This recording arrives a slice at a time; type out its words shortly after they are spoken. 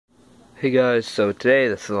Hey guys, so today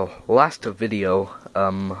this is the last video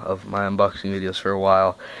of my unboxing videos for a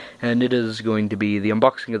while, and it is going to be the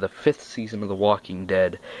unboxing of the 5th season of The Walking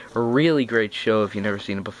Dead. A really great show if you've never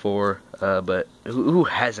seen it before, but who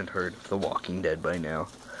hasn't heard of The Walking Dead by now?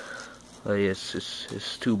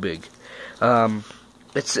 It's too big.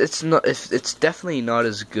 It's definitely not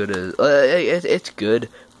as good as it's good,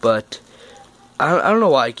 but I don't know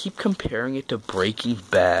why I keep comparing it to Breaking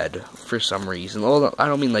Bad for some reason. Well, I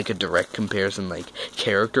don't mean like a direct comparison, like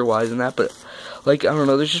character-wise and that, but like I don't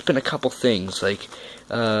know. There's just been a couple things, like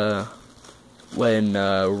when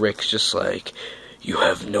Rick's just like, "You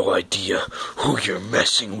have no idea who you're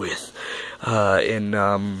messing with," in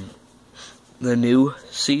the new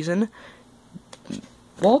season.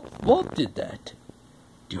 Walt did that.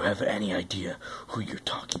 Do you have any idea who you're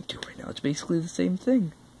talking to right now? It's basically the same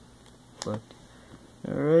thing, but.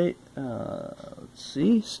 Alright, let's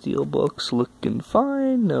see, steelbook's looking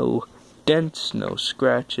fine, no dents, no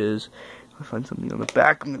scratches. If I find something on the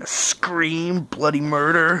back, I'm gonna scream, bloody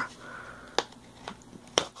murder.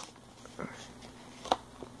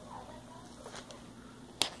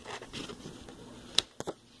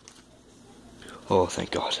 Oh, thank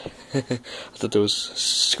God. I thought there was a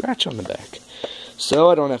scratch on the back. So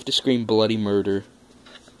I don't have to scream bloody murder.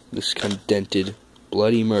 This is kind of dented,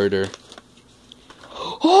 bloody murder.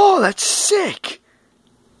 Oh, that's sick!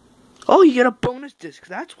 Oh, you get a bonus disc.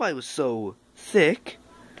 That's why it was so thick.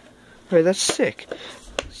 Alright, that's sick.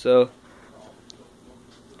 So,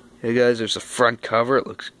 hey guys, there's a front cover. It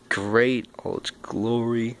looks great. All its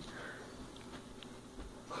glory.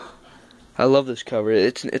 I love this cover.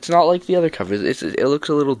 It's not like the other covers. It looks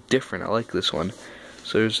a little different. I like this one.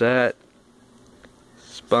 So there's that.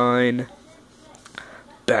 Spine.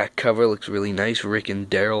 Back cover looks really nice. Rick and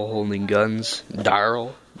Daryl holding guns.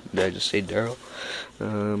 Daryl? Did I just say Daryl?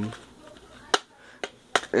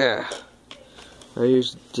 Yeah. Right,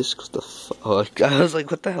 here's discs. Oh, I was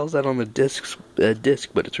like, what the hell's that on the disc?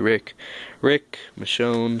 But it's Rick. Rick,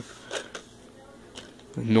 Michonne,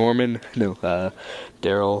 Norman. No,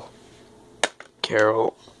 Daryl,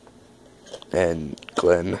 Carol, and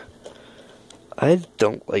Glenn. I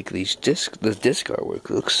don't like these discs. The disc artwork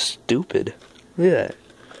looks stupid. Look at that.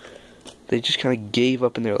 They just kind of gave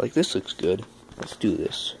up and they're like, this looks good. Let's do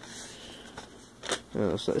this.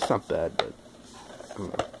 It's not bad, but I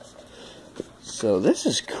don't know. So this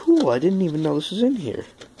is cool. I didn't even know this was in here.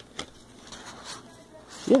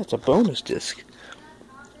 Yeah, it's a bonus disc.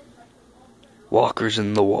 Walkers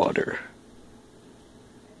in the Water.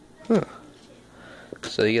 Huh.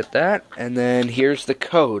 So you get that, and then here's the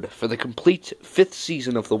code for the complete 5th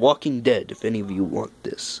season of The Walking Dead, if any of you want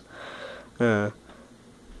this.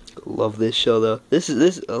 Love this show though.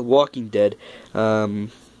 This Walking Dead. I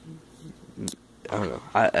don't know.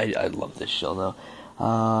 I love this show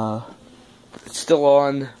though. It's still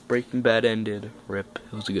on. Breaking Bad ended. RIP.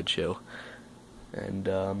 It was a good show. And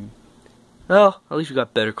well, at least we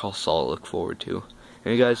got Better Call Saul to look forward to.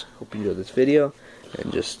 Anyway, guys, hope you enjoyed this video,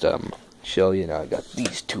 and just show you now I got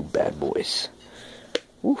these two bad boys.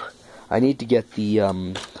 Woo. I need to get the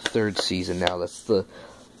 3rd season now. That's the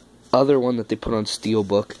other one that they put on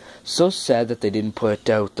steelbook. So sad that they didn't put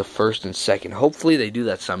out the 1st and 2nd. Hopefully they do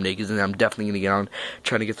that someday, because then I'm definitely going to get on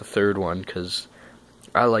trying to get the 3rd one, because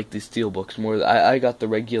I like these steelbooks more. I got the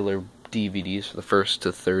regular DVDs for the 1st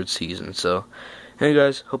to 3rd season. So, hey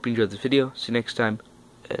guys, hope you enjoyed this video. See you next time,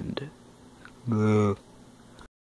 and